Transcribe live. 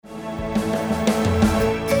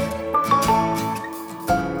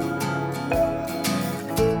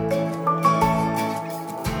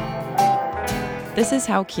This is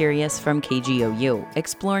How Curious from KGOU,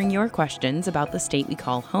 exploring your questions about the state we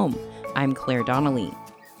call home. I'm Claire Donnelly.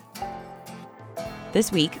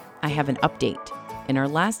 This week, I have an update. In our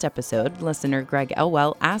last episode, listener Greg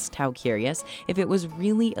Elwell asked How Curious if it was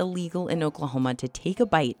really illegal in Oklahoma to take a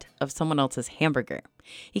bite of someone else's hamburger.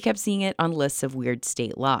 He kept seeing it on lists of weird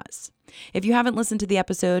state laws. If you haven't listened to the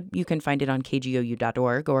episode, you can find it on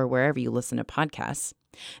kgou.org or wherever you listen to podcasts.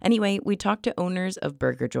 Anyway, we talked to owners of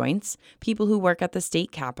burger joints, people who work at the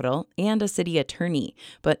state capitol, and a city attorney,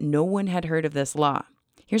 but no one had heard of this law.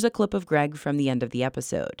 Here's a clip of Greg from the end of the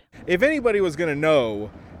episode. If anybody was going to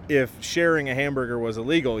know if sharing a hamburger was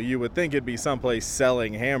illegal, you would think it'd be someplace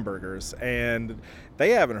selling hamburgers, and they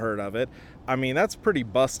haven't heard of it. I mean, that's pretty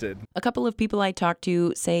busted. A couple of people I talked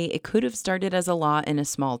to say it could have started as a law in a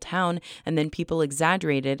small town, and then people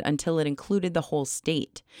exaggerated until it included the whole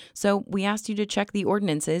state. So we asked you to check the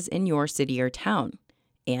ordinances in your city or town.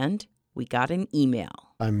 And we got an email.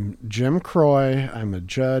 I'm Jim Croy. I'm a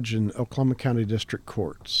judge in Oklahoma County District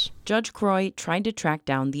Courts. Judge Croy tried to track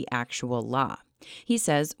down the actual law. He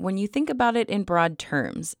says, when you think about it in broad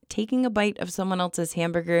terms, taking a bite of someone else's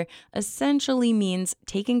hamburger essentially means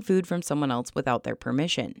taking food from someone else without their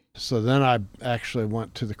permission. So then I actually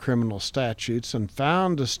went to the criminal statutes and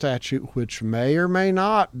found a statute which may or may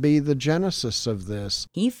not be the genesis of this.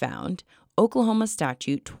 He found Oklahoma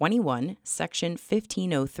Statute 21, Section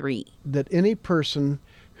 1503. That any person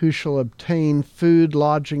who shall obtain food,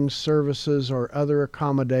 lodging, services, or other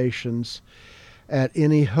accommodations at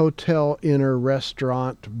any hotel, inn, or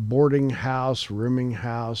restaurant, boarding house, rooming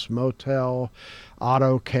house, motel,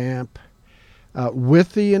 auto camp,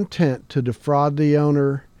 with the intent to defraud the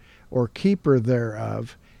owner or keeper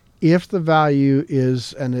thereof, if the value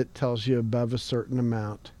is, and it tells you above a certain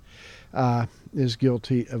amount, is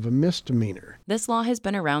guilty of a misdemeanor. This law has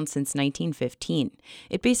been around since 1915.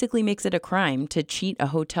 It basically makes it a crime to cheat a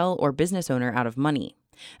hotel or business owner out of money.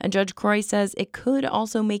 And Judge Croy says it could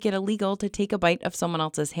also make it illegal to take a bite of someone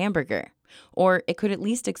else's hamburger. Or it could at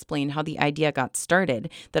least explain how the idea got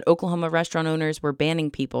started that Oklahoma restaurant owners were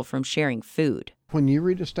banning people from sharing food. When you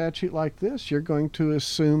read a statute like this, you're going to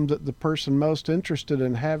assume that the person most interested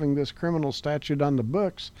in having this criminal statute on the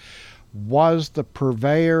books was the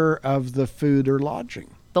purveyor of the food or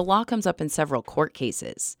lodging. The law comes up in several court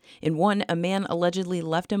cases. In one, a man allegedly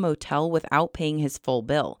left a motel without paying his full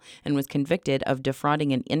bill and was convicted of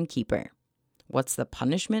defrauding an innkeeper. What's the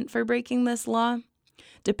punishment for breaking this law?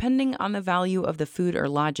 Depending on the value of the food or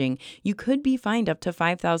lodging, you could be fined up to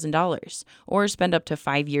 $5,000 or spend up to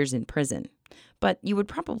 5 years in prison. But you would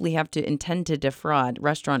probably have to intend to defraud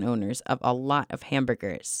restaurant owners of a lot of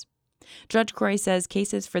hamburgers. Judge Croy says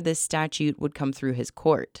cases for this statute would come through his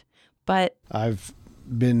court. But I've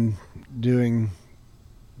been doing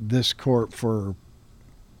this court for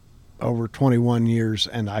over 21 years,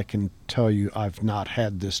 and I can tell you I've not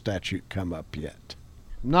had this statute come up yet.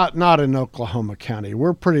 Not in Oklahoma County.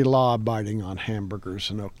 We're pretty law-abiding on hamburgers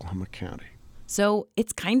in Oklahoma County. So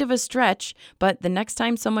it's kind of a stretch, but the next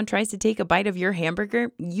time someone tries to take a bite of your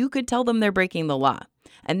hamburger, you could tell them they're breaking the law,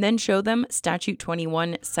 and then show them Statute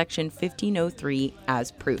 21, Section 1503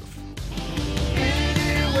 as proof.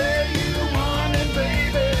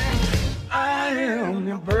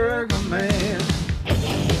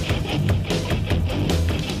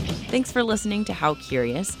 Thanks for listening to How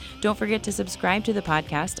Curious. Don't forget to subscribe to the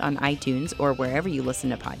podcast on iTunes or wherever you listen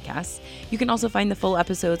to podcasts. You can also find the full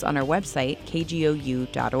episodes on our website,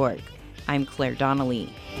 kgou.org. I'm Claire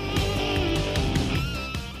Donnelly.